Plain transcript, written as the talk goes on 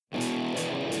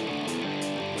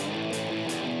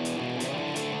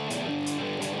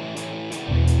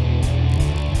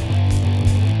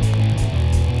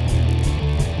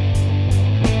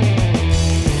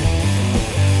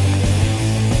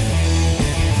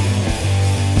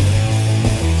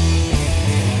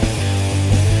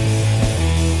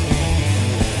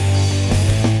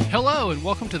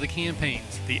welcome to The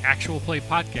Campaigns, the actual play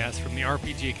podcast from the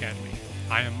RPG Academy.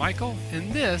 I am Michael,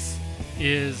 and this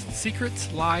is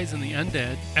Secrets, Lies, and the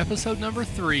Undead, episode number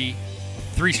 3,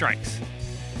 Three Strikes.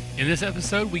 In this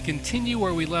episode, we continue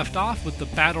where we left off with the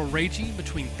battle raging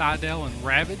between Thydell and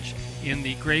Ravage in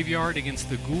the graveyard against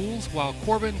the ghouls, while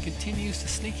Corbin continues to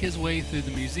sneak his way through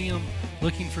the museum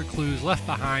looking for clues left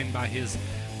behind by his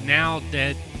now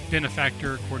dead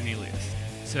benefactor Cornelius.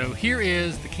 So here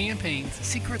is The Campaigns,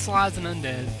 Secrets, Lies, and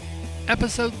Undead,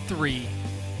 episode 3,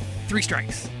 Three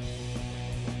Strikes.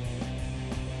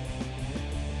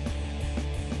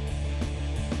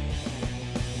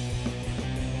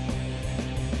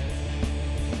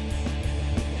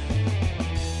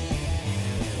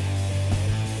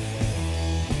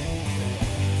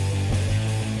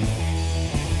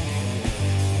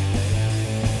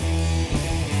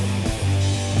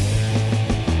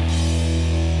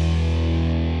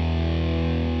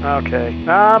 Okay.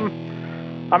 I'm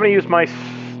going to use my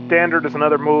standard as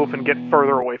another move and get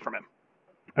further away from him.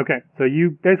 Okay, so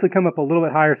you basically come up a little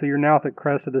bit higher, so you're now at the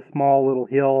crest of this small little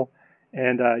hill,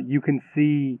 and you can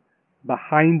see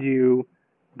behind you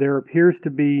there appears to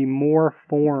be more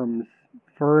forms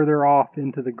further off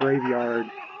into the graveyard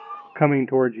coming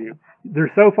towards you.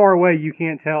 They're so far away you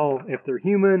can't tell if they're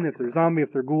human, if they're zombie,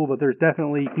 if they're ghoul, but there's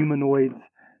definitely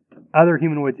other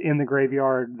humanoids in the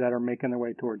graveyard that are making their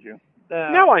way towards you.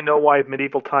 Now I know why in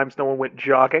medieval times no one went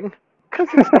jogging. Because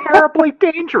it's terribly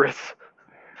dangerous.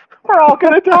 We're all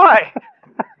going to die.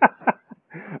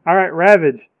 All right,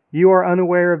 Ravage, you are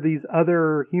unaware of these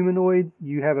other humanoids.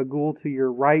 You have a ghoul to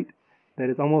your right that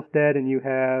is almost dead, and you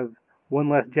have one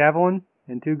less javelin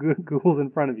and two ghouls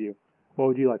in front of you. What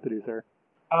would you like to do, sir?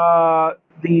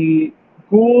 The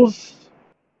ghouls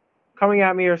coming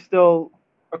at me are still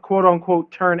a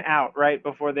quote-unquote turn out, right,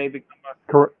 before they become a...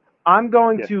 Correct. I'm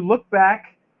going to look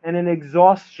back and in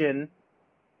exhaustion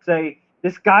say,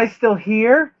 this guy's still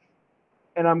here,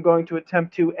 and I'm going to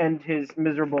attempt to end his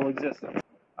miserable existence.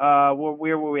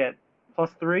 Where were we at?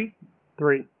 +3?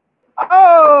 3.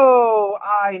 Oh!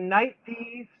 I knight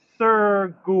thee,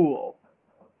 Sir Ghoul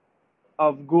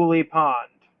of Ghoulie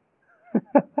Pond.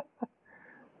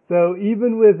 So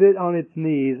even with it on its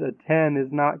knees, a 10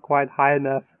 is not quite high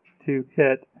enough to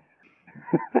hit.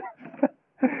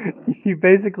 You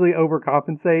basically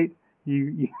overcompensate.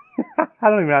 You I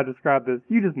don't even know how to describe this.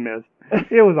 You just missed.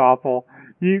 It was awful.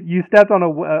 You stepped on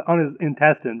his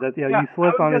intestines. You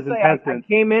slipped on his intestines. I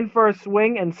came in for a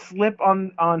swing and slip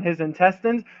on his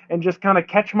intestines and just kind of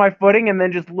catch my footing and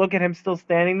then just look at him still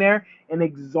standing there in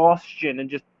exhaustion and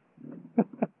just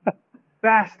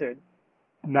bastard.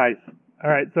 Nice. All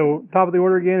right, so top of the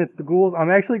order again, it's the ghouls. I'm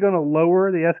actually going to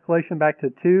lower the escalation back to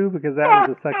 2 because that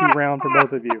was a sucky round for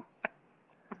both of you.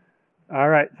 All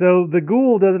right, so the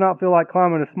ghoul does not feel like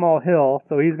climbing a small hill,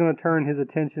 so he's going to turn his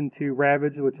attention to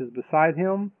Ravage, which is beside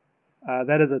him.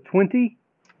 That is a 20,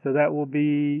 so that will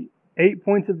be 8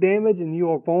 points of damage, and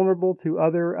you are vulnerable to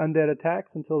other undead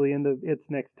attacks until the end of its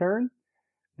next turn.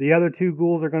 The other two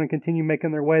ghouls are going to continue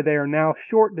making their way. They are now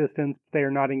short distance. They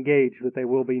are not engaged, but they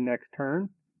will be next turn.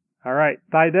 All right,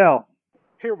 Thydell.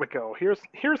 Here we go.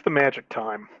 Here's the magic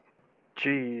time.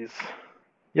 Jeez.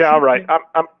 Yeah, all right.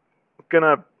 I'm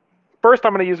gonna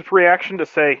use a free action to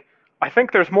say, I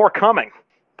think there's more coming.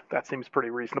 That seems pretty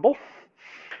reasonable.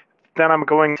 Then I'm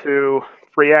going to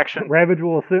free action. Ravage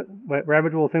will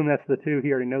assume that's the two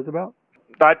he already knows about.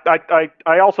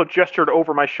 I also gestured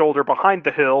over my shoulder behind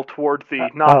the hill towards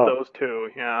those two.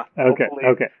 Yeah. Okay.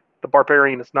 Okay. The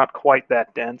barbarian is not quite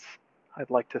that dense, I'd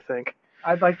like to think.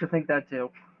 I'd like to think that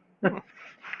too. When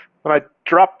I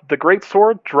drop the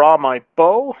greatsword, draw my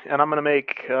bow, and I'm going to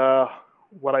make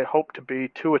what I hope to be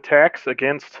 2 attacks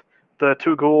against the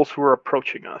 2 ghouls who are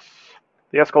approaching us.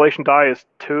 The escalation die is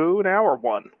 2 now, or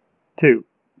 1? 2.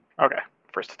 Okay.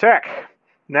 First attack.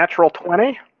 Natural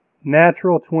 20.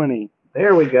 Natural 20.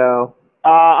 There we go.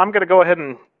 I'm going to go ahead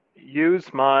and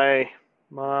use my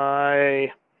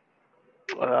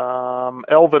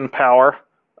elven power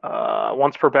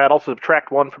once per battle to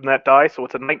subtract 1 from that die, so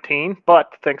it's a 19.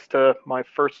 But thanks to my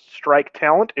first strike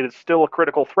talent, it is still a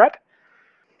critical threat.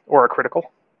 Or a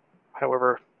critical,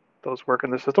 however those work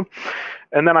in this system.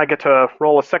 And then I get to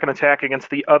roll a second attack against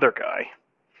the other guy.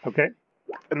 Okay.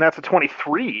 And that's a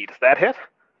 23. Does that hit?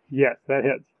 Yes, that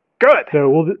hits. Good. So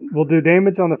we'll do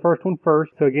damage on the first one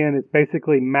first. So again, it's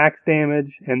basically max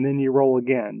damage, and then you roll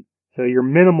again. So you're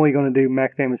minimally going to do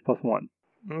max damage plus 1.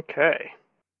 Okay.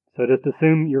 So just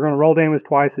assume you're going to roll damage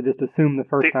twice, so just assume the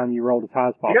first time you rolled as high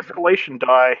as possible. The escalation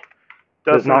die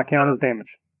does not count as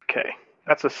damage. Okay.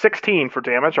 That's a 16 for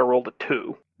damage. I rolled a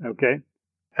 2. Okay.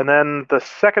 And then the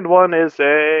second one is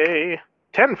a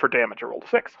 10 for damage. I rolled a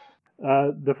 6.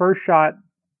 The first shot,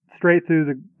 straight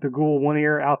through the ghoul, one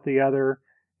ear, out the other.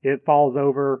 It falls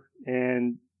over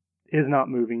and is not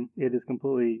moving. It is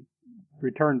completely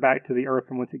returned back to the earth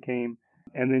from whence it came.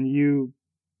 And then you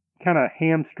kind of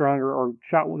hamstrung or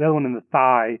shot the other one in the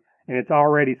thigh, and it's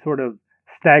already sort of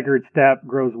staggered step,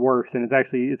 grows worse, and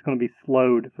it's going to be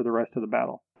slowed for the rest of the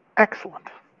battle. Excellent.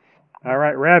 All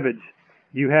right, Ravage.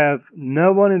 You have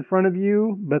no one in front of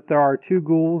you, but there are two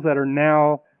ghouls that are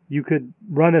now, you could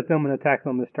run at them and attack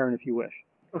them this turn if you wish.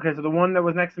 Okay, so the one that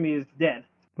was next to me is dead.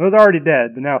 Well, it's already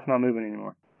dead, but now it's not moving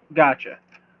anymore. Gotcha.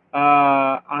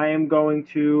 I am going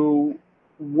to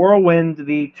whirlwind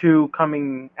the two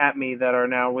coming at me that are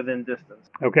now within distance.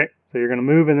 Okay, so you're going to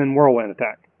move and then whirlwind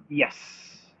attack. Yes.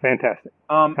 Fantastic.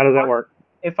 How does that work?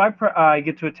 If I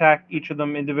get to attack each of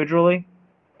them individually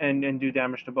and do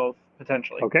damage to both,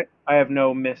 potentially. Okay. I have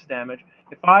no miss damage.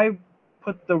 If I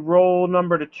put the roll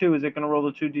number to 2, is it going to roll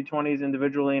the 2 d20s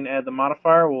individually and add the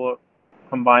modifier, or will it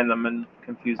combine them and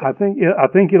confuse them? I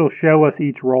think it'll show us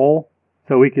each roll,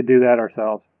 so we could do that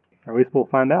ourselves. Or at least we'll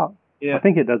find out. Yeah. I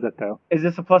think it does it, though. Is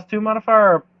this a +2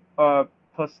 modifier or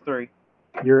 +3?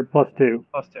 You're at +2.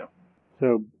 +2.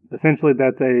 So essentially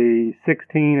that's a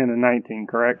 16 and a 19,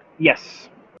 correct? Yes.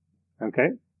 Okay.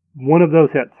 One of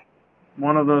those hits.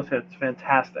 One of those hits.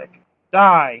 Fantastic.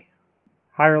 Die.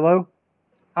 High or low?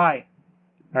 Hi.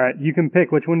 All right, you can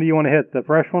pick. Which one do you want to hit, the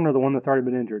fresh one or the one that's already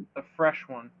been injured? The fresh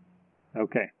one.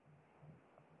 Okay.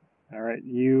 All right,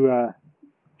 you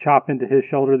chop into his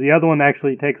shoulder. The other one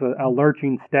actually takes a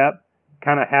lurching step,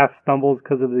 kind of half stumbles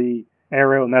because of the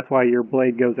arrow, and that's why your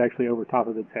blade goes actually over top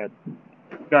of its head.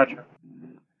 Gotcha.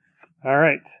 All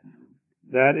right.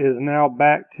 That is now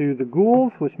back to the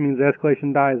ghouls, which means the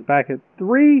escalation die is back at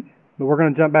 3, but we're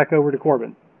going to jump back over to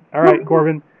Corbin. All right,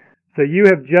 Corbin. So you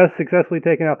have just successfully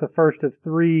taken out the first of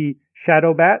 3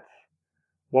 shadow bats.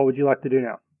 What would you like to do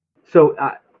now? So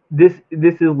this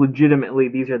is legitimately,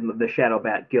 these are the Shadow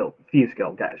Bat Guild, Thieves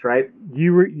Guild guys, right?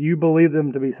 You believe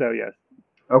them to be so, yes.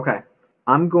 Okay.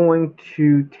 I'm going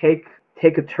to take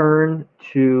a turn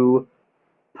to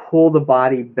pull the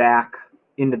body back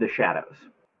into the shadows.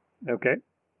 Okay.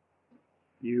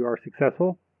 You are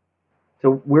successful.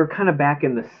 So we're kind of back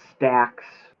in the stacks.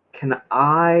 Can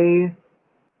I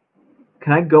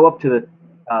go up to the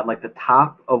the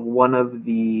top of one of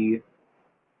the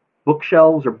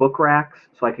bookshelves or book racks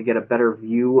so I could get a better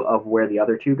view of where the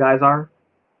other 2 guys are?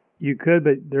 You could,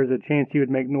 but there's a chance you would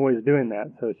make noise doing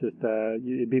that. So it's just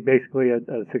it'd be basically a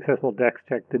successful dex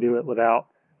check to do it without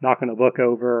knocking a book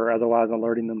over or otherwise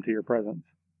alerting them to your presence.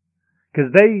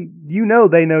 Because they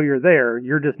know you're there.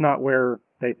 You're just not where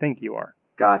they think you are.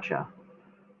 Gotcha.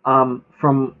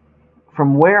 From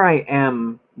where I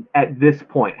am at this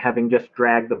point, having just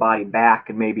dragged the body back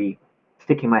and maybe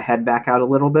sticking my head back out a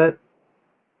little bit,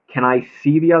 can I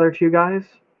see the other 2 guys?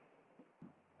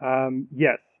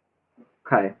 Yes.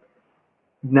 Okay.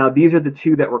 Now these are the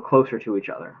 2 that were closer to each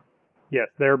other. Yes,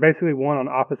 they're basically one on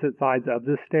opposite sides of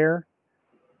this stair.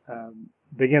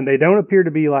 But again, they don't appear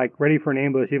to be like ready for an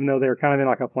ambush, even though they're kind of in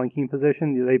like a flanking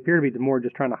position. They appear to be more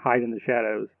just trying to hide in the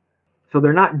shadows. So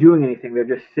they're not doing anything. They're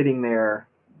just sitting there,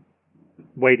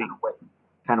 waiting.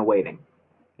 Kind of waiting.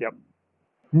 Yep.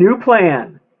 New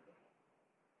plan.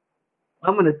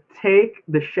 I'm going to take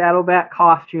the Shadow Bat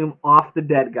costume off the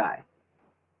dead guy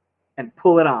and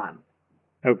pull it on.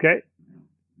 Okay.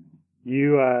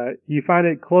 You find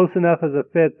it close enough as a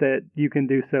fit that you can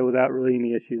do so without really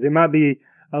any issues. It might be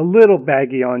a little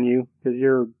baggy on you because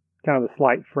you're kind of a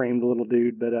slight framed little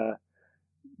dude,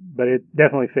 but it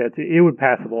definitely fits. It would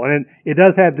passable, and it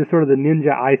does have this sort of the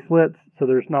ninja eye slits, so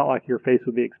there's not like your face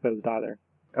would be exposed either.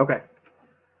 Okay.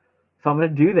 So I'm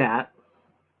going to do that.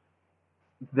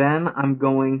 Then I'm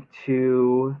going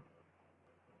to...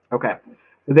 Okay.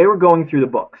 So they were going through the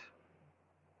books.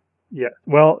 Yeah.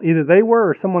 Well, either they were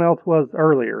or someone else was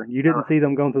earlier. You didn't see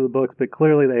them going through the books, but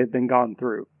clearly they had been gone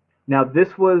through. Now,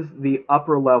 this was the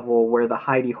upper level where the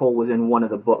hidey hole was in one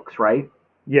of the books, right?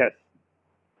 Yes.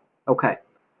 Okay.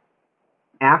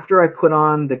 After I put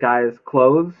on the guy's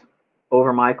clothes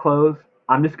over my clothes,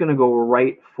 I'm just going to go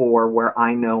right for where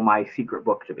I know my secret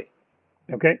book to be.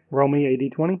 Okay. Roll me a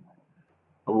d20.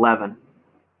 11.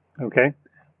 Okay.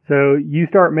 So you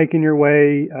start making your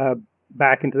way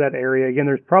back into that area. Again,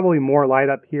 there's probably more light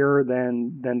up here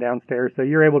than downstairs, so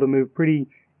you're able to move pretty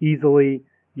easily.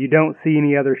 You don't see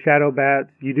any other shadow bats.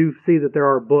 You do see that there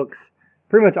are books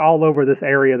pretty much all over this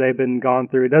area they've been gone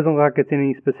through. It doesn't look like it's in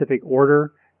any specific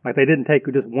order. Like they didn't take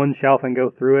just one shelf and go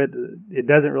through it. It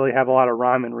doesn't really have a lot of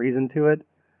rhyme and reason to it.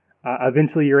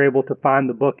 Eventually you're able to find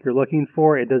the book you're looking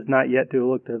for. It does not yet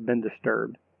look to have been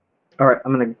disturbed. All right,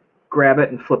 I'm going to grab it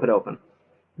and flip it open.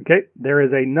 Okay, there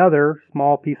is another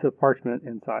small piece of parchment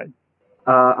inside.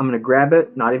 I'm going to grab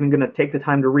it, not even going to take the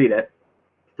time to read it,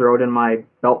 throw it in my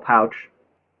belt pouch,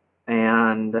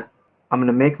 and I'm going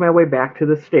to make my way back to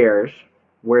the stairs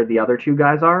where the other two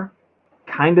guys are,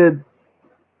 kind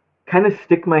of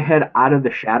stick my head out of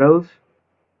the shadows,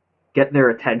 get their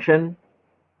attention,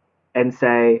 and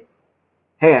say,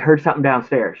 hey, I heard something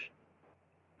downstairs.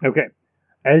 Okay,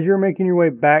 as you're making your way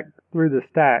back through the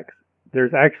stacks,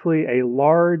 there's actually a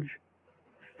large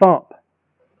thump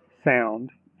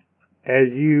sound. As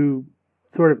you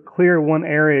sort of clear one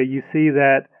area, you see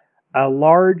that a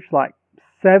large, like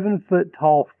 7-foot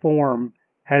tall form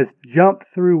has jumped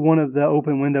through one of the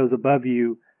open windows above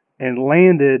you and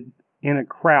landed in a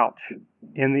crouch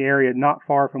in the area not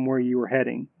far from where you were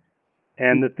heading.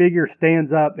 And the figure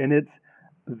stands up, and it's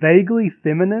vaguely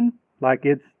feminine, like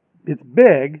it's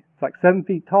big, it's like 7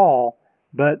 feet tall,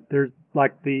 but there's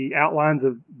like the outlines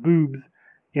of boobs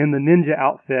in the ninja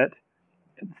outfit,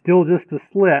 still just a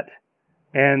slit,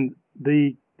 and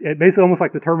it basically almost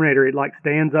like the Terminator, it like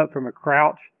stands up from a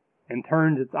crouch and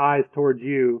turns its eyes towards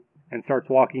you and starts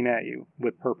walking at you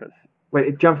with purpose. Wait,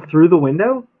 it jumped through the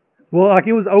window? Well, like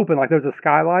it was open, like there's a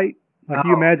skylight. Like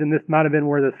you imagine this might have been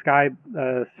where the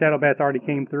shadow bats already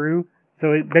came through.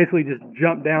 So it basically just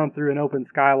jumped down through an open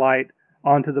skylight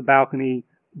onto the balcony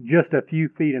just a few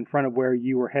feet in front of where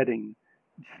you were heading,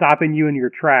 stopping you in your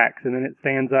tracks, and then it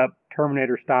stands up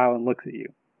Terminator style and looks at you.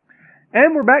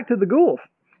 And we're back to the ghouls.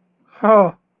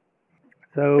 Oh.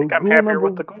 I So think I'm happier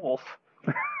with the ghouls.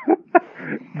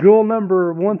 Ghoul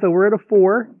number 1, so we're at a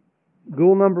 4.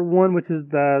 Ghoul number 1, which is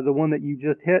the one that you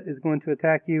just hit, is going to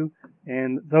attack you.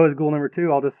 And so is ghoul number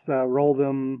 2. I'll just roll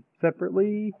them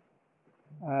separately.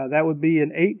 That would be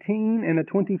an 18 and a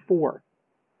 24.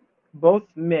 Both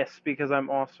miss because I'm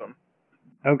awesome.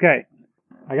 Okay.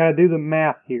 I got to do the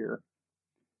math here.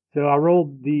 So I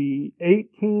rolled the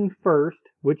 18 first,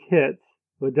 which hits,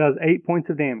 which does 8 points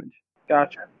of damage.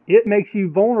 Gotcha. It makes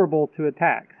you vulnerable to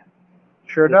attacks.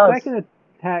 Sure the does. The second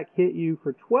attack hit you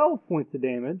for 12 points of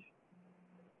damage,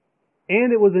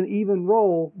 and it was an even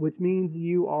roll, which means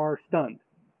you are stunned.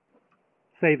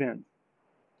 Save ends.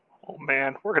 Oh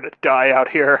man, we're gonna die out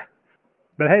here.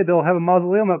 But hey, they'll have a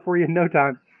mausoleum up for you in no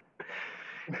time.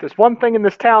 There's one thing in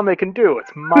this town they can do.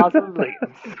 It's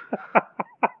mausoleums.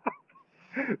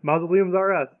 Mausoleums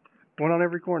are us. One on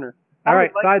every corner. All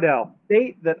right, Seidel.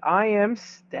 State that I am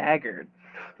staggered.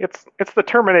 It's the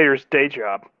Terminator's day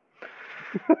job.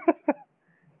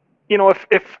 You know,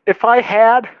 if I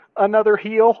had another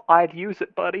heal, I'd use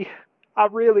it, buddy. I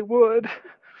really would.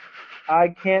 I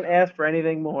can't ask for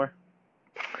anything more.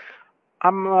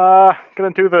 I'm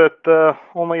gonna do the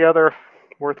only other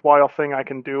worthwhile thing I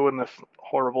can do in this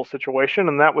horrible situation,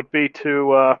 and that would be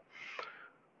to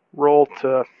roll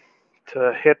to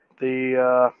hit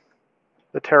the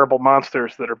terrible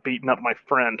monsters that are beating up my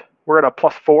friend. We're at a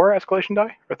 +4 escalation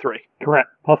die, or 3? Correct,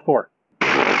 +4.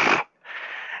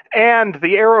 And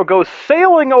the arrow goes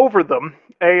sailing over them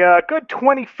a good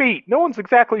 20 feet. No one's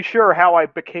exactly sure how I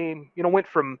went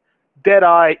from dead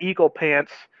eye eagle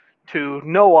pants to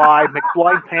no eye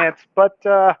McBlind pants, but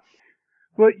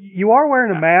well, you are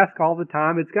wearing a mask all the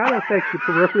time. It's got to affect your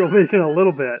peripheral vision a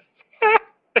little bit.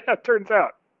 Yeah, it turns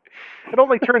out. It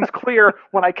only turns clear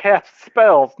when I cast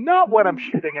spells, not when I'm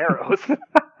shooting arrows.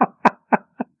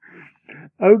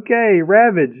 Okay,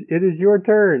 Ravage, it is your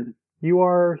turn. You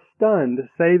are stunned.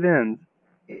 Save ends.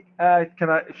 Can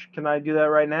I do that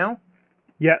right now?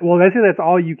 Yeah, well, basically that's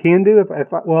all you can do.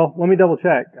 Well, let me double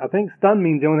check. I think stun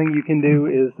means the only thing you can do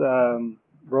is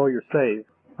roll your save.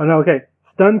 Oh no, okay.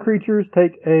 Stun creatures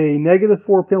take a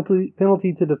 -4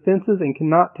 penalty to defenses and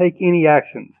cannot take any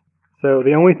actions. So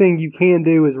the only thing you can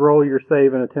do is roll your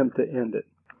save and attempt to end it.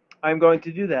 I'm going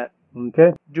to do that.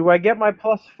 Okay. Do I get my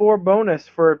 +4 bonus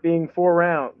for it being the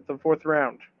 4th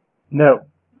round? No.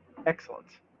 Excellent.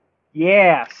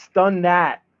 Yeah, stun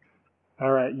that.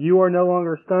 All right. You are no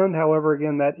longer stunned. However,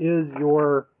 again, that is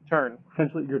your turn.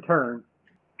 Essentially your turn.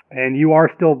 And you are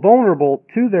still vulnerable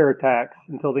to their attacks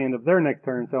until the end of their next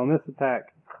turn. So on this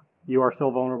attack, you are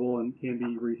still vulnerable and can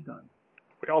be re-stunned.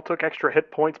 We all took extra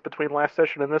hit points between last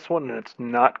session and this one, and it's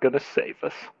not going to save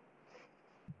us.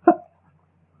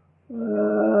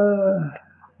 Dun,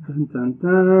 dun,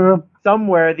 dun.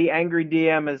 Somewhere the angry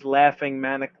DM is laughing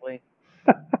manically.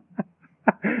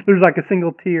 There's like a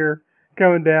single tear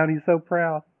going down. He's so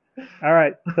proud. All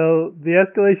right, so the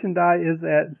escalation die is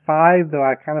at 5, though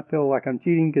I kind of feel like I'm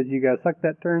cheating because you guys sucked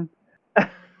that turn.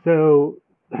 So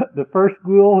the first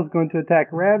ghoul is going to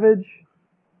attack Ravage.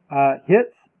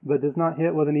 Hits, but does not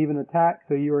hit with an even attack,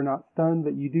 so you are not stunned,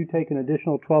 but you do take an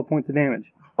additional 12 points of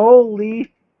damage.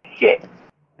 Holy shit.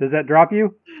 Does that drop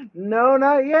you? No,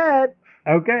 not yet.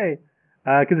 Okay.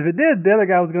 Because if it did, the other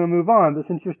guy was going to move on. But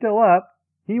since you're still up,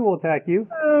 he will attack you.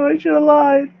 Oh, I should have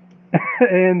lied.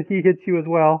 And he hits you as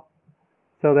well.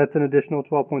 So that's an additional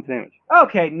 12 points of damage.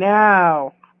 Okay,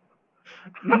 now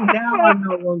I'm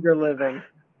no longer living.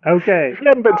 Okay. If you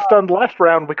hadn't been stunned last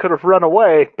round, we could have run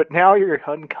away, but now you're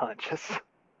unconscious.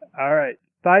 All right.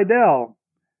 Thydell.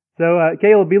 So,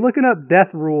 Caleb, be looking up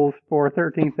death rules for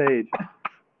 13th Age.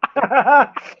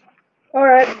 All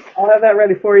right, I'll have that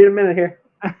ready for you in a minute here.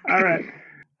 All right.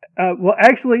 Well,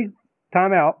 actually,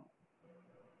 time out.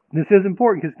 This is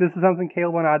important because this is something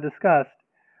Caleb and I discussed.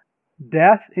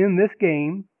 Death in this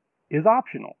game is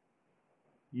optional.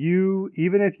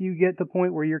 Even if you get to the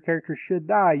point where your character should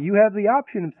die, you have the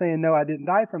option of saying, no, I didn't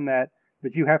die from that,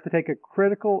 but you have to take a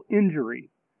critical injury.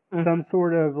 Mm-hmm. Some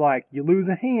sort of like you lose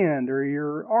a hand or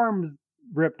your arm's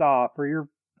ripped off or your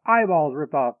eyeballs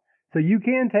ripped off. So you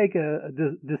can take a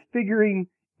disfiguring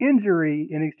injury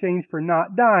in exchange for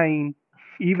not dying,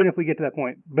 even if we get to that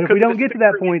point. But if we don't get to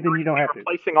that point, then you don't have to.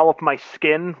 Replacing all of my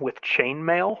skin with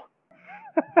chainmail?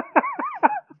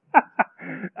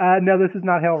 No, this is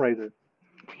not Hellraiser.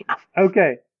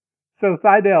 Okay, so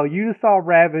Thydell, you just saw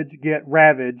Ravage get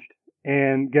ravaged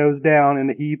and goes down in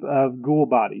a heap of ghoul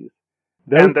bodies.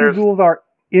 Those two ghouls are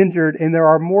injured, and there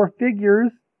are more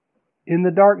figures in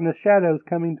the darkness, shadows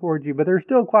coming towards you, but they're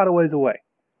still quite a ways away.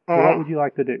 So what would you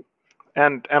like to do?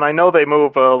 And I know they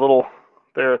move a little.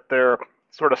 They're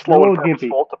sort of slow and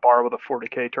purposeful, to borrow the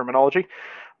 40K terminology.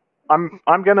 I'm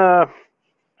gonna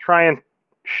try and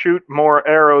shoot more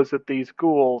arrows at these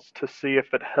ghouls to see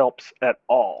if it helps at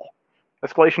all.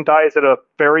 Escalation die is at a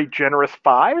very generous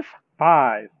 5.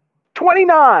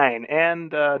 29,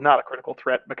 and not a critical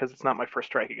threat because it's not my first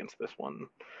strike against this one.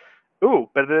 Ooh,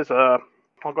 but it is a.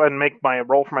 I'll go ahead and make my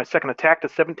roll for my second attack to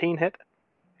 17 hit.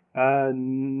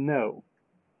 No.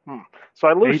 So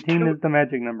I lose 18 2. is the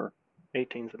magic number.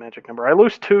 18 is the magic number. I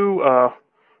lose 2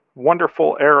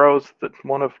 wonderful arrows, that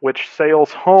one of which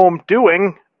sails home,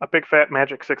 doing a big fat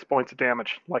magic 6 points of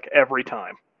damage, like every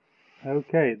time.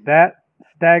 Okay, that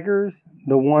staggers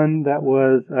the one that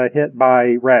was hit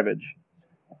by Ravage.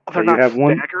 They're not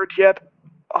staggered yet?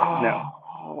 Oh. No.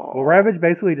 Well, Ravage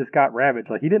basically just got ravaged.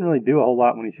 Like, he didn't really do a whole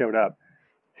lot when he showed up.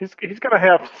 He's going to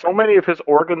have so many of his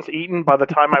organs eaten by the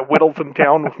time I whittle them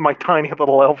down with my tiny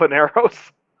little elven arrows.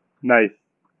 Nice.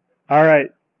 All right.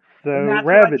 So, and that's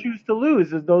Ravage. what I choose to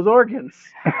lose, is those organs.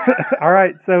 All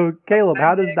right. So, Caleb,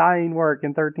 how does dying work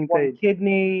in 13th Age?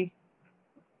 Kidney.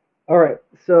 All right.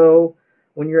 So,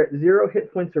 when you're at 0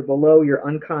 hit points or below, you're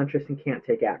unconscious and can't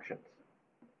take actions.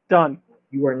 Done.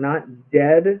 You are not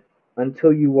dead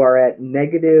until you are at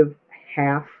negative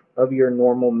half of your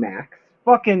normal max.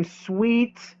 Fucking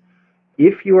sweet.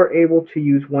 If you are able to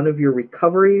use one of your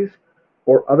recoveries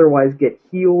or otherwise get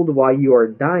healed while you are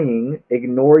dying,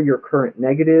 ignore your current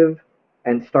negative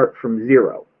and start from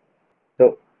 0.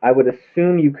 So I would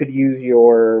assume you could use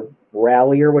your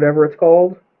rally or whatever it's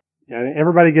called. Yeah,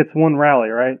 everybody gets one rally,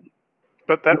 right?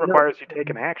 But that requires you take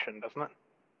an action, doesn't it?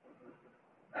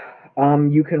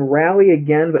 You can rally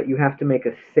again, but you have to make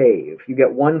a save. You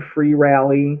get one free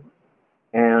rally,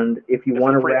 and if you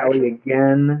want to rally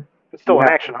again... It's still an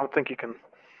action. I don't think you can...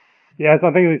 Yeah, so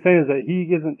I think what he's saying is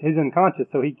that he's unconscious,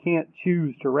 so he can't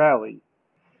choose to rally.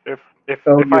 If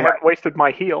I hadn't wasted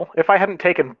my heal, if I hadn't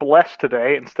taken Bless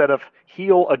today instead of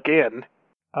heal again...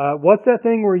 what's that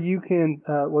thing where you can,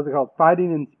 what's it called,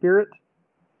 fighting in spirit?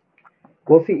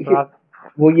 Well, see,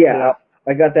 yeah,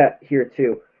 I got that here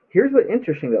too. Here's what's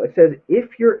interesting, though. It says,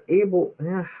 if you're able...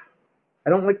 I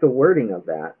don't like the wording of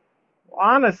that.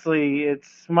 Honestly,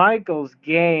 it's Michael's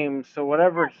game, so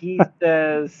whatever he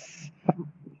says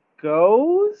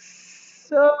goes.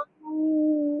 So...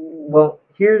 Well,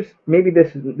 maybe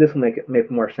this will make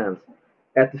more sense.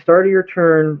 At the start of your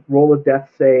turn, roll a death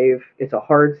save. It's a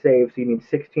hard save, so you need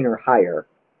 16 or higher.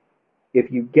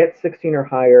 If you get 16 or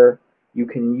higher, you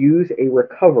can use a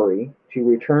recovery to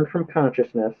return from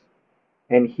consciousness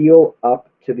and heal up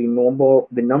to the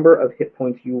number of hit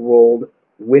points you rolled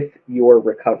with your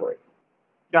recovery.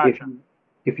 Gotcha.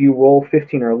 If you roll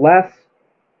 15 or less,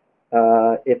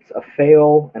 it's a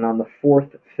fail, and on the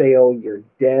 4th fail, you're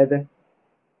dead.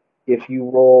 If you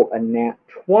roll a nat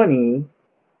 20,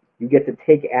 you get to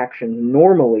take action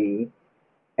normally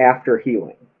after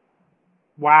healing.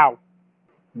 Wow.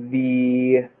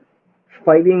 The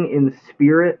fighting in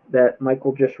spirit that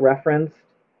Michael just referenced.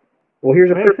 Well,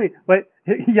 here's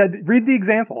read the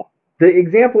example. The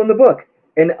example in the book.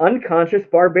 An unconscious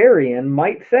barbarian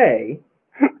might say,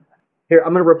 here,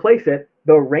 I'm going to replace it.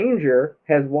 The ranger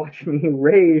has watched me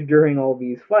rage during all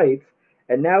these fights,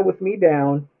 and now with me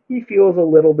down, he feels a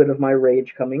little bit of my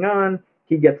rage coming on.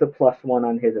 He gets a +1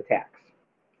 on his attacks.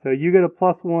 So you get a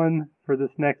 +1 for this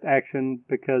next action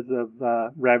because of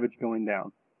Ravage going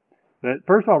down. But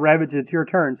first of all, Ravage, it's your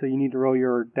turn, so you need to roll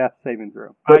your death saving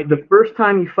throw. But the first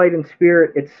time you fight in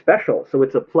spirit, it's special, so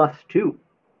it's a +2.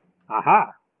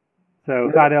 Aha!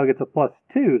 So Thydell gets a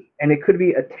 +2. And it could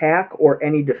be attack or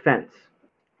any defense.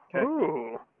 Okay.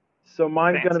 Ooh. So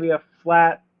mine's Fancy. going to be a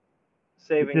flat It's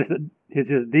saving.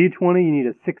 just D20. You need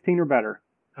a 16 or better.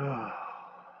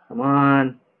 Come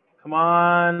on. Come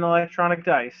on, electronic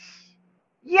dice.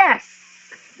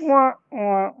 Yes! Wah,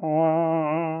 wah,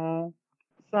 wah.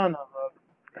 Son of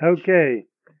a... Okay.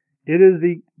 It is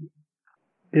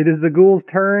the ghoul's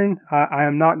turn. I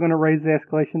am not going to raise the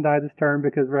escalation die this turn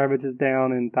because Ravage is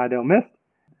down and Thydell missed.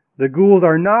 The ghouls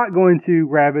are not going to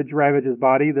ravage Ravage's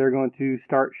body. They're going to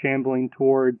start shambling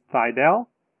towards Thydell.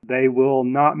 They will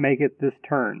not make it this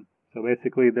turn. So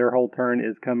basically their whole turn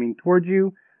is coming towards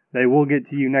you. They will get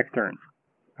to you next turn.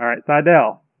 Alright,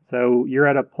 Thydell. So you're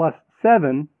at a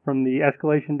 +7 from the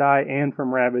escalation die and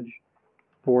from Ravage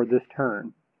for this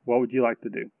turn. What would you like to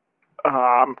do?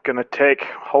 I'm going to take,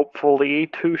 hopefully,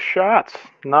 2 shots.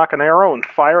 Knock an arrow and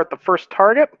fire at the first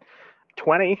target.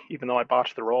 20, even though I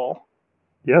botched the roll.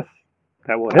 Yes,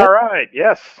 that will hit. All right,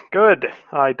 yes, good.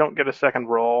 I don't get a second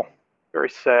roll. Very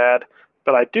sad.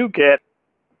 But I do get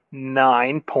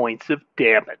 9 points of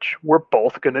damage. We're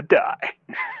both going to die.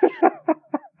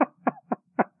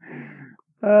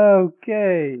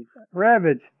 Okay.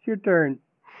 Ravage, it's your turn.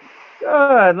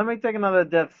 Good. Let me take another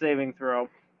death saving throw.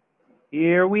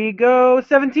 Here we go.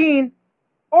 17.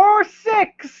 Or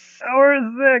 6. Or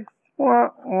 6. Wah,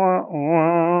 wah,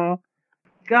 wah.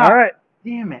 God All right.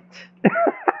 damn it.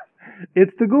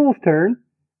 It's the ghoul's turn.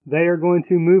 They are going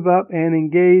to move up and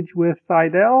engage with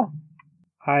Thydell.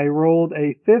 I rolled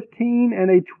a 15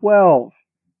 and a 12.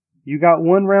 You got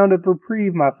 1 round of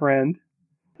reprieve, my friend.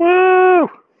 Woo!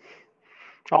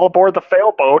 All aboard the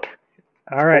fail boat.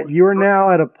 All right, you are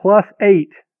now at a +8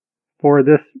 for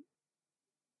this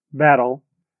battle.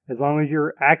 As long as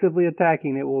you're actively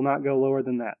attacking, it will not go lower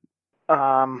than that.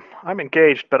 I'm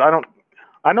engaged, but I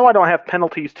know I don't have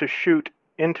penalties to shoot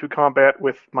into combat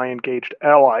with my engaged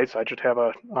allies. I just have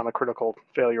on a critical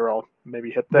failure, I'll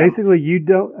maybe hit them. Basically, you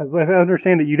don't, if I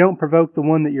understand it, you don't provoke the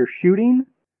one that you're shooting,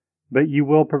 but you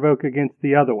will provoke against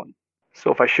the other one. So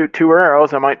if I shoot 2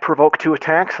 arrows, I might provoke 2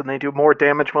 attacks, and they do more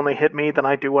damage when they hit me than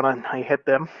I do when I hit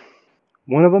them.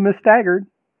 One of them is staggered.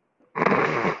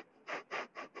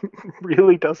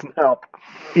 Really doesn't help.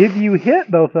 If you hit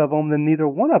both of them, then neither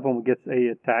one of them gets a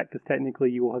attack, because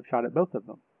technically you will have shot at both of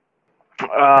them.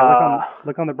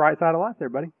 Look on the bright side of life there,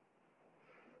 buddy.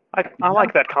 I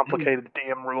like that complicated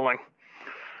DM ruling.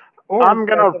 Or I'm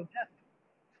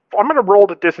gonna roll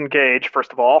to disengage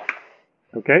first of all.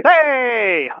 Okay.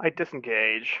 Hey! I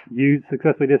disengage. You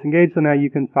successfully disengaged, so now you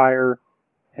can fire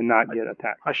and not get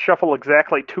attacked. I shuffle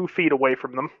exactly 2 feet away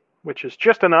from them, which is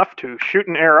just enough to shoot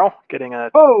an arrow, getting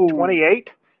a 28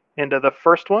 into the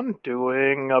first one,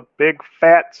 doing a big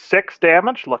fat 6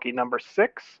 damage, lucky number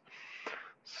 6.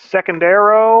 Second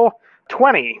arrow,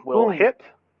 20 will hit,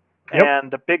 Yep.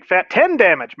 and a big fat 10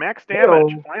 damage, max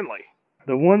damage, finally.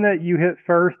 The one that you hit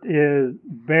first is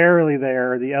barely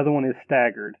there. The other one is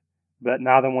staggered, but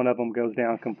neither one of them goes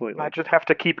down completely. I just have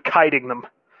to keep kiting them.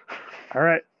 All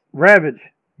right. Ravage,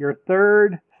 your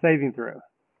third saving throw.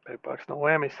 Big bucks, no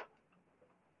whammies.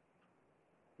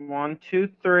 1, 2,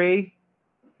 3.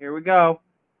 Here we go.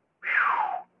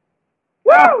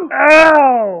 Woo!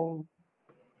 Ow!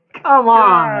 Come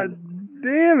on! God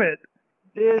damn it.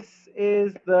 This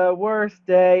is the worst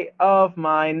day of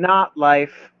my not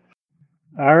life.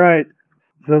 All right.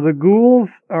 So the ghouls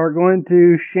are going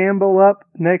to shamble up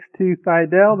next to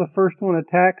Thydell. The first one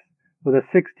attacks with a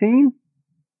 16.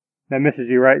 That misses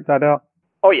you, right, Thydell?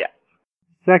 Oh yeah,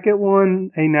 Second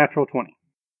one, a natural 20.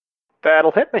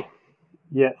 that'll hit me.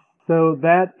 Yes. So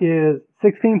that is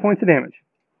 16 points of damage.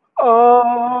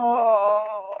 Oh.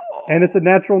 And it's a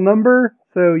natural number,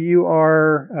 so you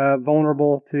are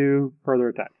vulnerable to further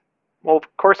attacks. Well,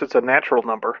 of course it's a natural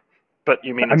number, but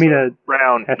you mean it's a a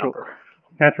round natural- number.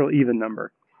 Natural even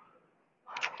number.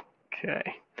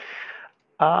 Okay.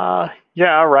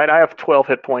 Yeah, all right. I have 12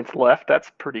 hit points left. That's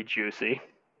pretty juicy.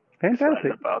 Fantastic.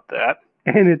 Excited about that.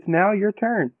 And it's now your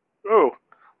turn. Ooh.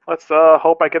 Let's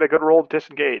hope I get a good roll to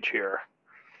disengage here.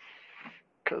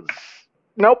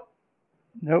 Nope.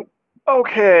 Nope.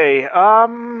 Okay.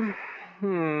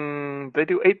 They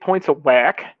do 8 points a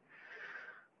whack.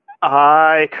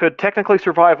 I could technically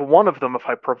survive one of them if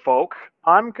I provoke.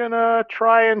 I'm gonna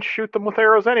try and shoot them with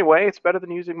arrows anyway. It's better than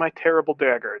using my terrible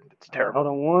dagger. It's terrible.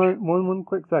 Hold on one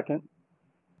quick second.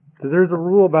 Because there's a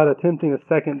rule about attempting a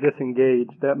second disengage.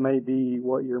 That may be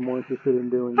what you're more interested in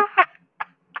doing.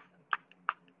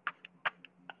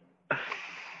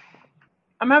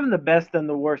 I'm having the best and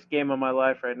the worst game of my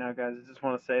life right now, guys. I just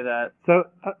want to say that. So,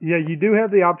 yeah, you do have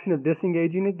the option of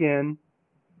disengaging again,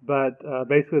 but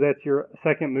basically that's your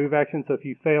second move action, so if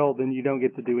you fail, then you don't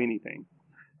get to do anything.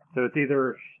 So it's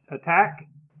either attack...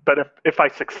 But if I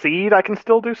succeed, I can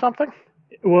still do something?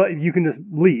 Well, you can just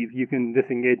leave. You can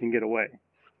disengage and get away.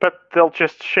 But they'll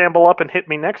just shamble up and hit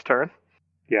me next turn.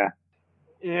 Yeah.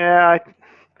 Yeah,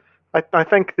 I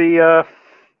think the...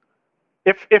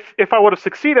 If I would have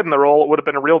succeeded in the roll, it would have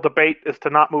been a real debate as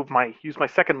to not use my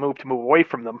second move to move away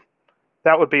from them.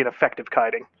 That would be an effective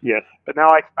kiting. Yes. But now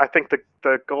I think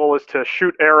the goal is to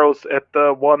shoot arrows at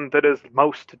the one that is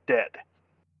most dead.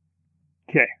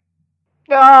 Okay.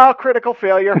 Ah, critical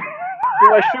failure.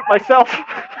 Do I shoot myself?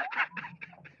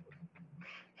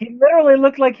 He literally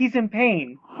looked like he's in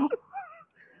pain.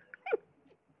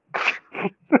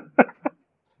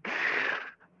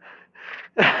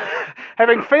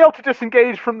 Having failed to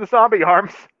disengage from the zombie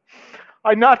arms,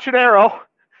 I notch an arrow,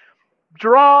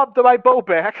 draw my bow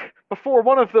back before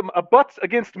one of them butts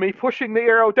against me, pushing the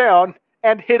arrow down,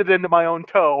 and hit it into my own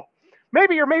toe.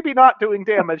 Maybe or maybe not doing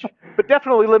damage, but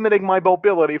definitely limiting my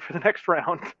mobility for the next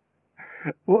round.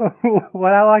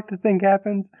 What I like to think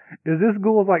happens is this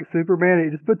ghoul is like Superman.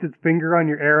 It just puts its finger on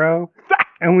your arrow,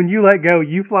 and when you let go,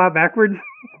 you fly backwards.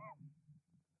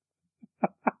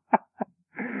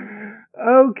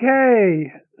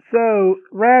 Okay, so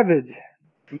Ravage.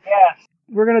 Yes.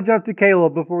 We're gonna jump to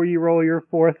Caleb before you roll your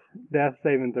fourth death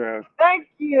saving throw. Thank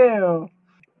you.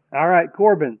 All right,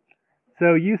 Corbin.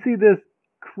 So you see this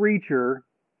creature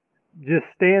just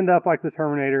stand up like the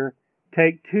Terminator,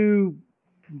 take two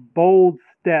bold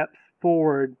steps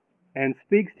forward, and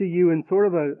speaks to you in sort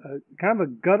of a kind of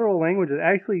a guttural language that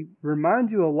actually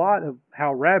reminds you a lot of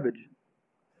how Ravage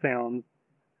sounds,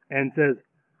 and says,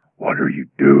 "What are you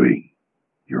doing?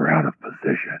 You're out of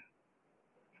position."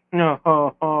 No.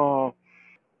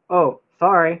 Oh,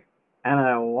 sorry. And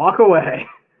I walk away.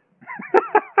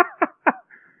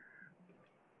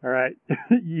 All right,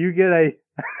 you get a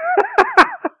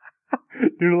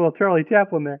doing a little Charlie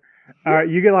Chaplin there. All right,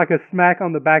 you get like a smack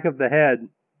on the back of the head.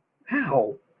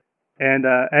 Ow. And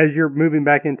as you're moving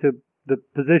back into the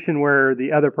position where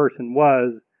the other person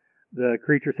was, the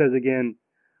creature says again,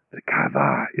 "The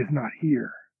Kava is not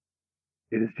here.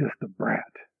 It is just a brat."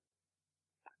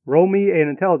 Roll me an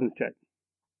intelligence check.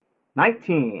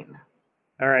 19.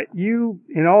 All right, you,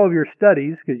 in all of your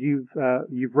studies, because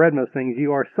you've read most things,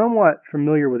 you are somewhat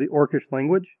familiar with the Orcish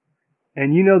language,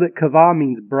 and you know that Kava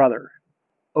means brother.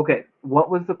 Okay, what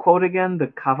was the quote again? The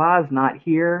Kava is not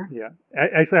here? Yeah,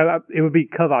 actually, it would be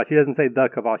Kava. She doesn't say the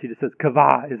Kava. She just says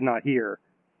Kava is not here,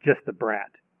 just a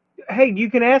brat. Hey, you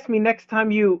can ask me next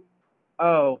time you...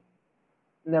 Oh,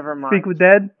 never mind. Speak with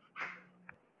dead?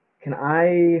 Can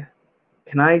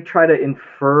I try to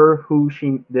infer who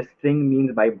this thing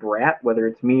means by brat, whether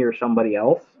it's me or somebody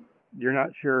else? You're not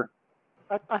sure.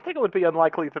 I think it would be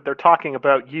unlikely that they're talking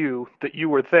about you, that you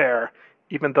were there,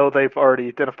 even though they've already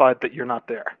identified that you're not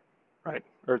there, right?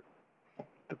 Or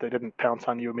that they didn't pounce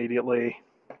on you immediately.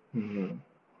 Mm-hmm.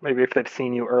 Maybe if they've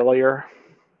seen you earlier.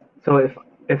 So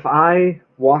if I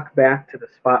walk back to the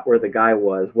spot where the guy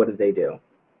was, what did they do?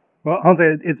 Well,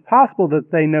 Jose, it's possible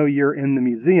that they know you're in the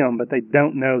museum, but they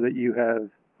don't know that you have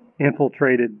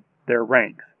infiltrated their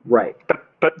ranks. Right.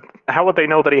 But how would they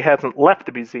know that he hasn't left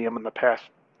the museum in the past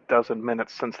dozen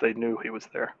minutes since they knew he was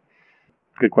there?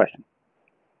 Good question.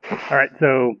 All right,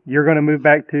 so you're going to move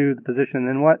back to the position, and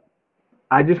then what?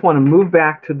 I just want to move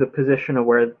back to the position of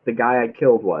where the guy I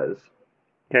killed was.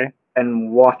 Okay.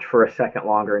 And watch for a second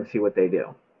longer and see what they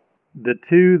do. The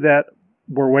two that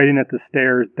were waiting at the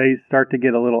stairs, they start to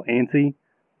get a little antsy,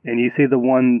 and you see the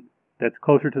one that's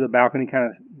closer to the balcony kind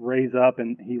of raise up,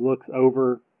 and he looks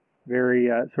over very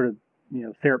sort of,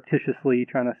 surreptitiously,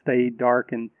 trying to stay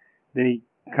dark, and then he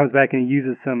comes back and he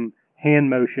uses some hand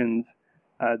motions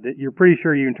that you're pretty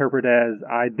sure you interpret as,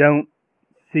 "I don't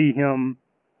see him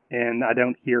and I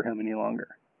don't hear him any longer."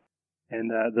 And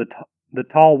the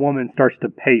tall woman starts to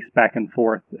pace back and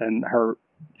forth, and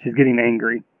she's getting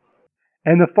angry.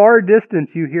 In the far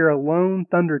distance, you hear a lone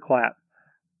thunderclap,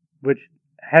 which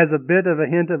has a bit of a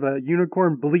hint of a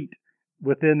unicorn bleat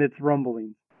within its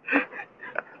rumblings.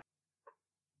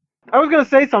 I was gonna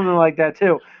say something like that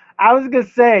too. I was gonna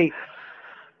say,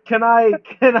 can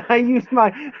I use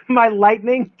my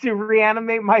lightning to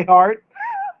reanimate my heart?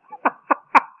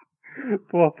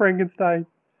 Well, Frankenstein.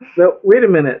 So wait a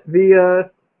minute. The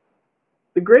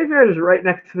graveyard is right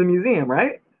next to the museum,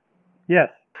 right? Yes.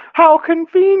 How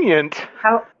convenient!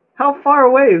 How How far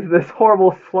away is this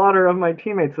horrible slaughter of my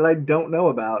teammates that I don't know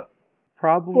about?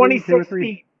 Probably 2 or 26 3.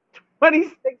 feet.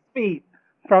 26 feet.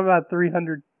 Probably about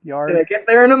 300 yards. Can I get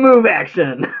there in a move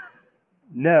action?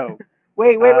 No.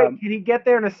 Wait. Um, Can he get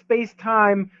there in a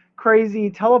space-time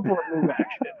crazy teleport move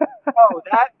action?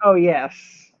 Oh, yes.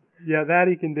 Yeah, that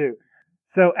he can do.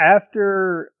 So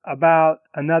after about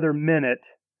another minute,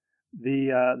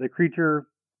 the creature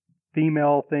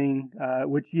female thing,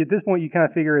 which at this point you kind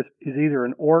of figure is either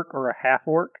an orc or a half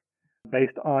orc,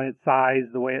 based on its size,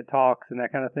 the way it talks, and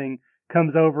that kind of thing,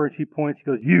 comes over and she points. She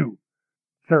goes, "You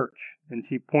search," and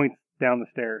she points down the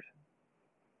stairs.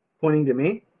 Pointing to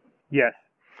me? Yes.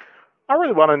 I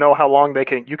really want to know how long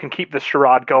you can keep this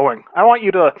charade going. I want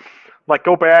you to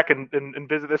go back and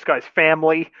visit this guy's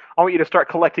family. I want you to start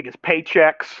collecting his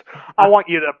paychecks. I want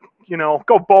you to,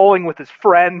 go bowling with his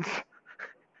friends.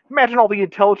 Imagine all the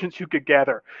intelligence you could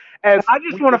gather. As I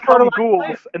just we want to become fertilize ghouls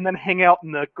land. and then hang out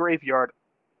in the graveyard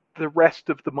the rest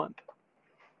of the month.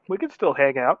 We can still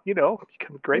hang out,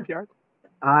 become a graveyard.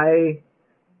 I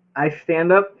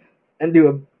stand up and do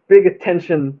a big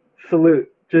attention salute,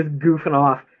 just goofing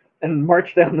off, and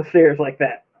march down the stairs like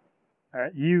that. All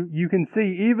right. You can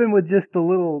see, even with just a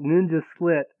little ninja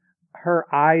slit, her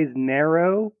eyes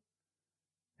narrow,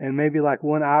 and maybe like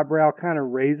one eyebrow kind of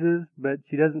raises, but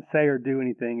she doesn't say or do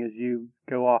anything as you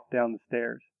go off down the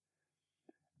stairs.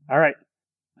 All right.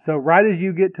 So right as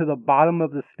you get to the bottom of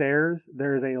the stairs,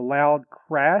 there's a loud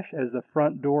crash as the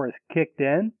front door is kicked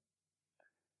in.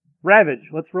 Ravage,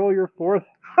 let's roll your 4th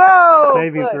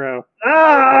saving good. throw.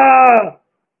 Ah!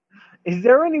 Is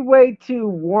there any way to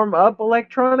warm up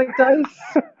electronic dice?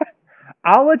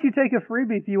 I'll let you take a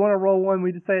freebie if you want to roll one.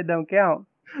 We just say it don't count.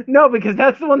 No, because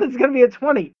that's the one that's going to be a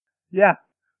 20. Yeah,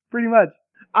 pretty much.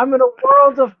 I'm in a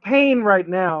world of pain right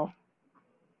now.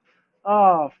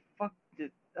 Oh, fuck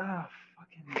it. Oh,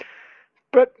 fucking...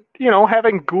 But,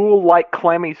 having ghoul-like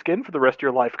clammy skin for the rest of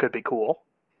your life could be cool.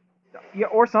 Yeah,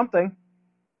 or something.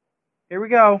 Here we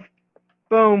go.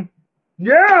 Boom.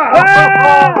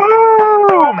 Yeah!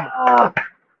 Boom!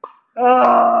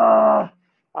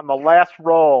 On the last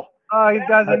roll. Oh, you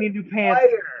guys, I need new pants.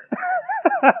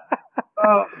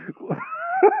 Oh.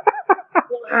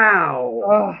 Wow.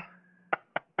 Oh.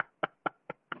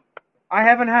 I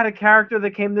haven't had a character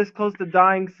that came this close to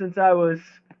dying since I was,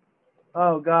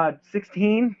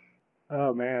 16.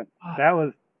 Oh, man. That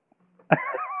was...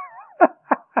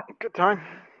 Good time.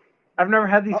 I've never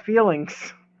had these feelings.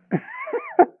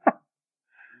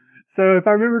 So if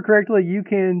I remember correctly, you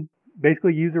can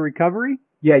basically use a recovery.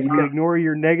 Yeah, you You can can. ignore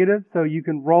your negative, so you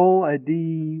can roll a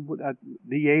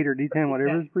D8 or D10,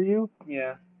 whatever is for you,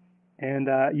 Yeah, and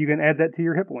you can add that to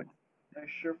your hit points. I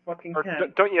sure fucking Or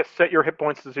can. don't you set your hit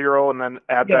points to 0 and then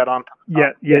add Yeah. that on?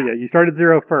 Yeah. You start at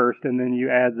 0 first, and then you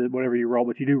add whatever you roll,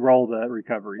 but you do roll the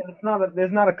recovery.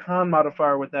 There's not a con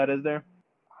modifier with that, is there?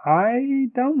 I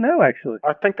don't know, actually.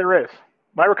 I think there is.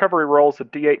 My recovery rolls a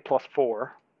D8 plus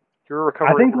 4. Your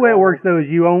recovery I think the way it roll- works, though, is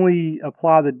you only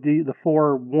apply the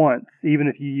 4 once, even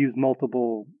if you use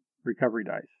multiple recovery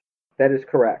dice. That is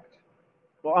correct.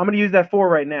 Well, I'm going to use that 4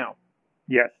 right now.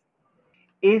 Yes.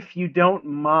 If you don't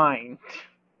mind.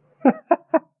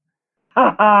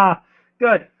 Haha.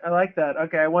 Good. I like that.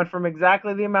 Okay, I went from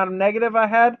exactly the amount of negative I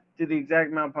had to the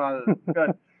exact amount of positive.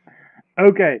 Good.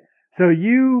 Okay, so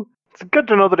you... It's good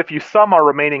to know that if you sum our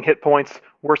remaining hit points,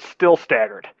 we're still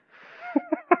staggered.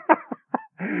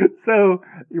 So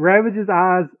Ravage's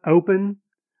eyes open,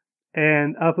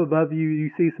 and up above you, you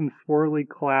see some swirly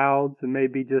clouds, and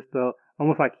maybe just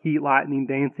almost like heat lightning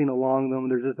dancing along them.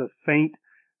 There's just a faint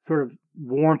sort of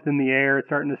warmth in the air. It's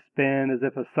starting to spin as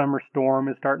if a summer storm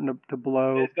is starting to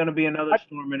blow. There's going to be another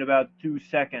storm in about 2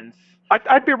 seconds.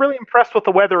 I'd be really impressed with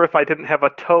the weather if I didn't have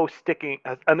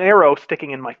an arrow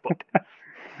sticking in my foot.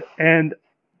 And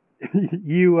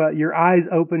your eyes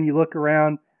open, you look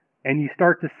around, and you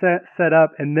start to set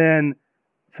up, and then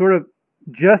sort of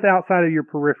just outside of your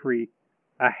periphery,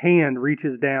 a hand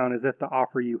reaches down as if to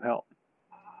offer you help.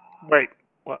 Wait,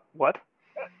 what?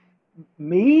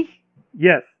 Me?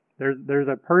 Yes, there's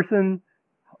a person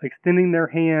extending their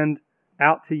hand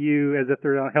out to you as if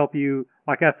they're going to help you,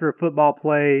 like after a football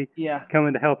play, Yeah.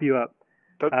 coming to help you up.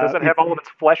 Does it have all of its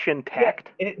flesh intact?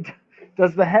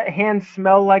 Does the hand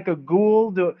smell like a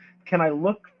ghoul? Can I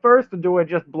look first, or do I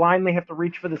just blindly have to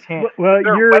reach for this hand? Well, Is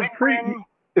there a you're wedding ring?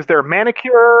 Is there a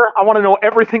manicure? I want to know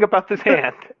everything about this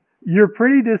hand. You're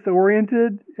pretty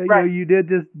disoriented. Right. You did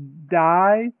just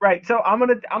die. Right. So I'm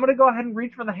gonna go ahead and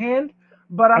reach for the hand,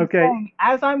 but I'm Okay. saying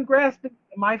as I'm grasping,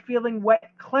 am I feeling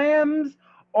wet clams,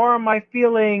 or am I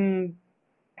feeling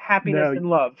happiness No, and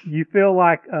love? You feel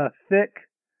like a thick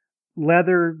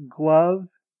leather glove,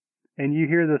 and you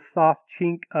hear the soft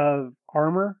chink of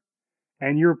armor,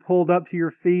 and you're pulled up to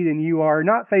your feet, and you are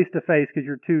not face to face because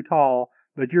you're too tall,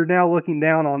 but you're now looking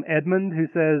down on Edmund, who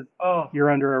says,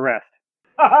 you're under arrest.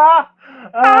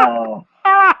 Oh.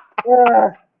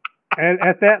 And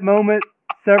at that moment,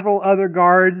 several other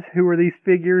guards, who were these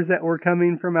figures that were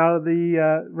coming from out of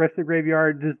the rest of the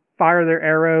graveyard, just fire their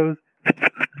arrows.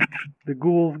 The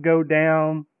ghouls go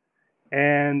down,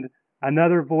 and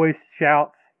another voice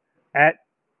shouts at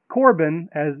Corbin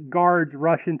as guards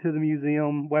rush into the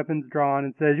museum, weapons drawn,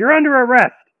 and says, "You're under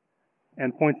arrest!"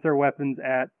 and points their weapons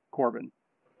at Corbin.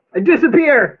 I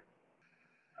disappear!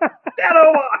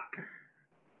 Shadow walk!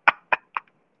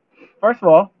 First of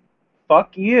all,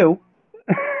 fuck you.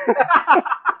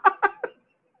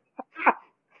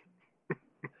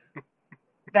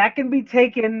 That can be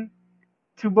taken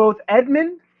to both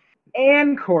Edmund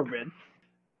and Corbin.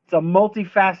 It's a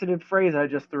multifaceted phrase I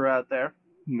just threw out there.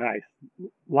 Nice.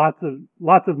 Lots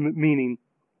of meaning.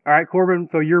 All right, Corbin,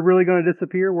 so you're really going to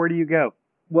disappear? Where do you go?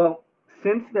 Well,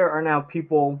 since there are now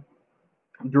people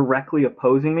directly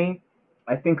opposing me,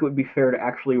 I think it would be fair to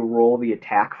actually roll the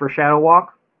attack for Shadow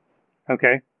Walk.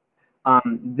 Okay.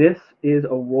 This is a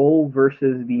roll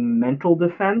versus the mental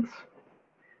defense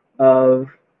of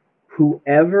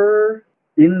whoever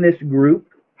in this group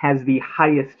has the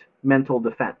highest mental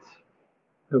defense.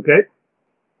 Okay.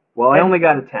 Well, I only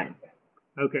got a 10.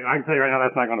 Okay, I can tell you right now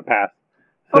that's not going to pass.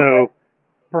 So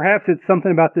perhaps it's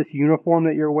something about this uniform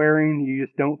that you're wearing. You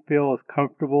just don't feel as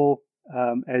comfortable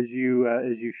as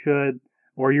you should,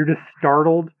 or you're just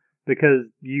startled because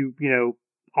you know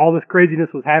all this craziness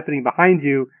was happening behind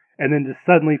you, and then just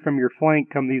suddenly from your flank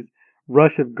come these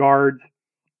rush of guards,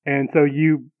 and so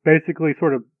you basically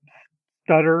sort of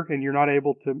stutter and you're not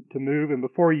able to move, and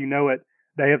before you know it,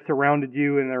 they have surrounded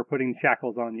you and they're putting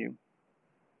shackles on you.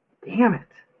 Damn it.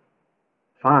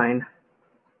 Fine.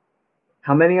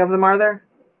 How many of them are there?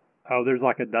 Oh, there's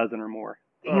like a dozen or more.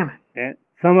 Damn it. And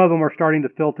some of them are starting to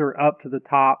filter up to the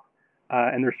top,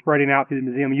 and they're spreading out through the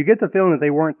museum. You get the feeling that they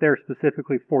weren't there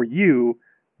specifically for you,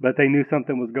 but they knew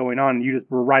something was going on, and you just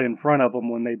were right in front of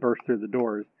them when they burst through the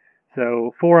doors.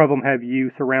 So 4 of them have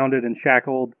you surrounded and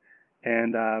shackled,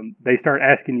 and they start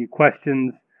asking you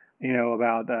questions,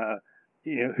 about,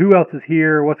 who else is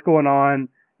here, what's going on,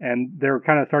 and they're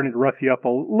kind of starting to rough you up a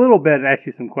little bit and ask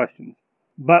you some questions.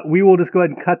 But we will just go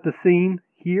ahead and cut the scene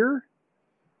here,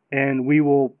 and we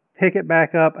will pick it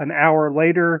back up an hour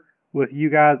later with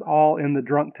you guys all in the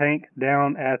drunk tank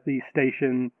down at the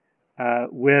station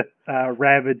with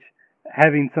Ravage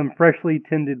having some freshly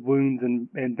tended wounds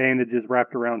and bandages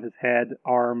wrapped around his head,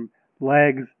 arm,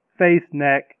 legs, face,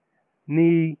 neck,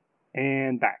 knee,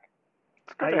 and back.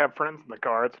 It's good to have friends in the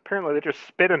guards. Apparently they just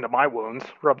spit into my wounds,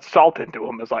 rubbed salt into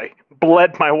them as I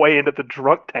bled my way into the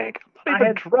drunk tank. I'm not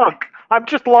even drunk. I've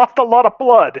just lost a lot of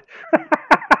blood.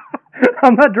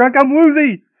 I'm not drunk, I'm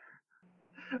woozy.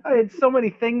 I had so many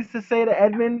things to say to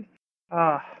Edmund.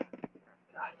 God.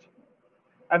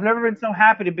 I've never been so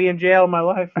happy to be in jail in my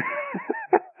life.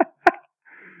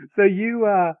 So you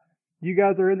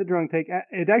guys are in the drunk tank.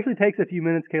 It actually takes a few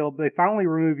minutes, Caleb. They finally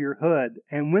remove your hood.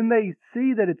 And when they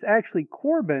see that it's actually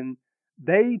Corbin,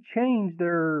 they change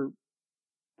their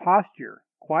posture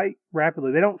quite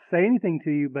rapidly. They don't say anything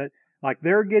to you, but like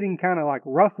they're getting kind of like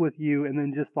rough with you, and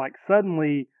then just like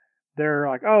suddenly they're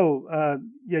like,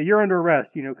 yeah, you're under arrest,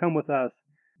 come with us.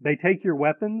 They take your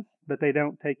weapons, but they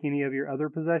don't take any of your other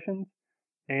possessions.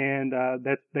 And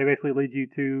they basically lead you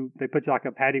to, they put you like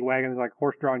a paddy wagon, like a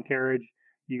horse-drawn carriage.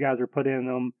 You guys are put in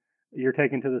them. You're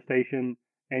taken to the station,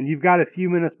 and you've got a few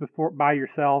minutes by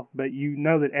yourself, but you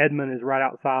know that Edmund is right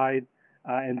outside,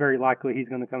 and very likely he's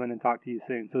going to come in and talk to you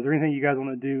soon. So is there anything you guys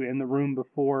want to do in the room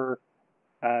before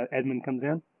Edmund comes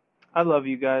in? I love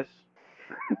you guys.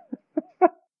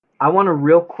 I want to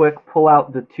real quick pull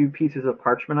out the 2 pieces of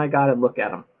parchment I got and look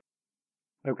at them.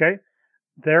 Okay.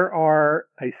 There are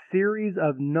a series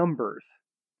of numbers,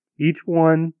 each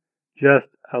one just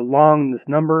along this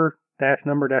number, dash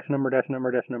number, dash number, dash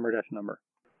number, dash number, dash number.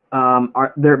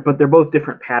 But they're both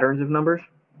different patterns of numbers?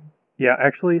 Yeah,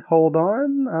 actually, hold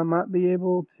on. I might be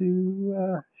able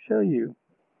to show you.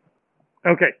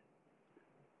 Okay.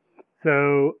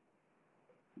 So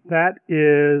that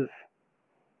is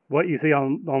what you see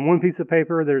on one piece of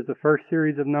paper. There's the first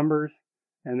series of numbers,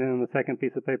 and then on the second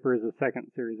piece of paper is the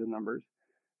second series of numbers.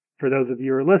 For those of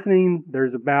you who are listening,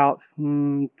 there's about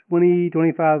 20,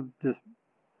 25 just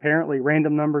apparently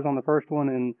random numbers on the first one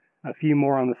and a few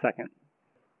more on the second.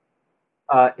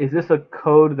 Is this a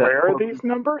code that... Where are these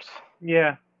numbers?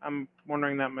 Yeah, I'm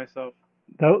wondering that myself.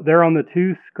 They're on the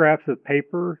 2 scraps of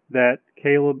paper that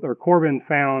Caleb or Corbin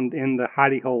found in the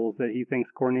hidey holes that he thinks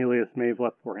Cornelius may have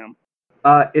left for him.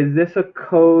 Is this a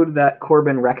code that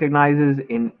Corbin recognizes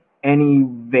in any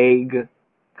vague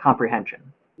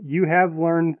comprehension? You have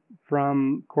learned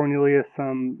from Cornelius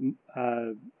some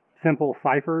simple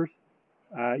ciphers.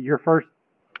 Your first,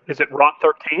 Is it Rot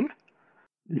 13?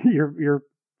 you're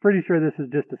pretty sure this is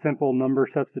just a simple number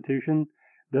substitution.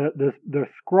 The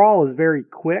scrawl is very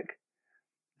quick,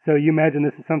 so you imagine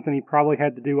this is something he probably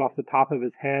had to do off the top of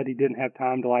his head. He didn't have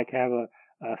time to like have a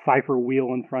cipher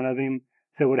wheel in front of him,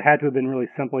 so it would have had to have been really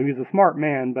simple. He was a smart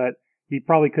man, but he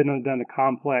probably couldn't have done a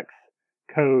complex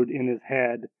code in his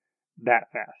head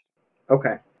that fast.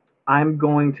 Okay. I'm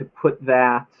going to put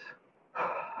that...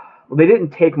 Well, they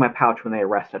didn't take my pouch when they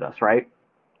arrested us, right?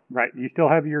 Right. You still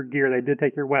have your gear. They did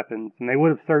take your weapons, and they would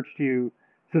have searched you.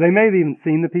 So they may have even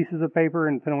seen the pieces of paper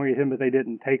and depending on where you hit them, but they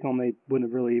didn't take them. They wouldn't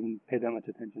have really even paid that much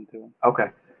attention to them. Okay.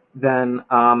 Then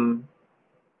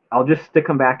I'll just stick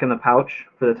them back in the pouch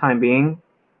for the time being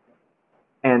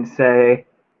and say,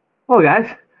 well, guys,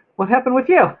 what happened with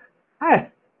you? I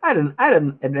had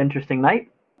an interesting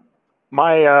night.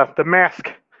 The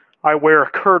mask I wear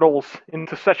curdles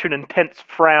into such an intense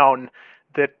frown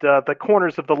that the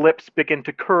corners of the lips begin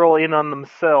to curl in on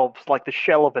themselves like the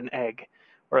shell of an egg,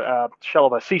 or shell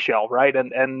of a seashell, right?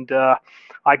 And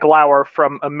I glower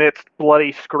from amidst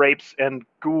bloody scrapes and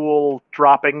ghoul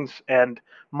droppings and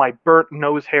my burnt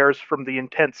nose hairs from the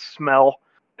intense smell,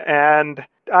 and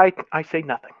I say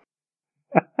nothing.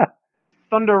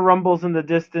 Thunder rumbles in the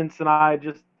distance, and I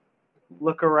just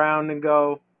look around and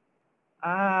go,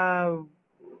 ow?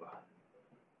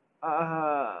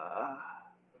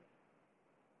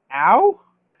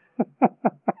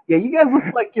 Yeah, you guys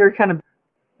look like you're kind of...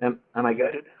 Am I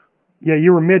good? Yeah,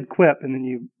 you were mid-quip, and then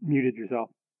you muted yourself.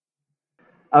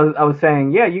 I was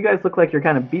saying, yeah, you guys look like you're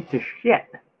kind of beat to shit.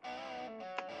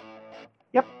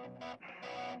 Yep.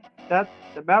 That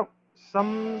about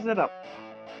sums it up.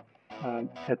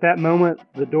 At that moment,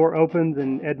 the door opens,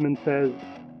 and Edmund says,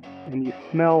 and you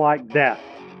smell like death.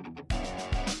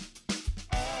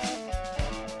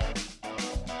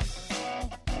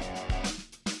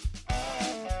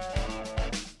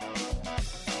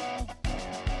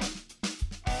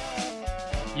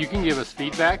 You can give us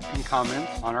feedback and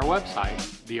comments on our website,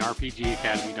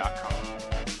 therpgacademy.com.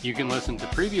 You can listen to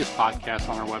previous podcasts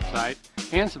on our website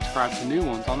and subscribe to new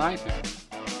ones on iTunes.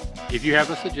 If you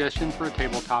have a suggestion for a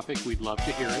table topic, we'd love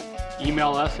to hear it.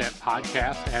 Email us at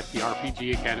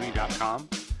podcast@therpgacademy.com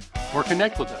or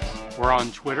connect with us. We're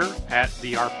on Twitter at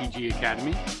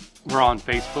therpgacademy. We're on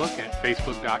Facebook at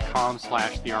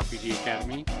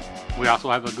facebook.com/therpgacademy. We also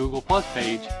have a Google Plus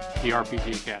page, The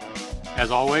RPG Academy. As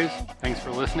always, thanks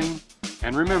for listening,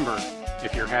 and remember,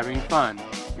 if you're having fun,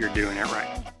 you're doing it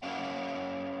right.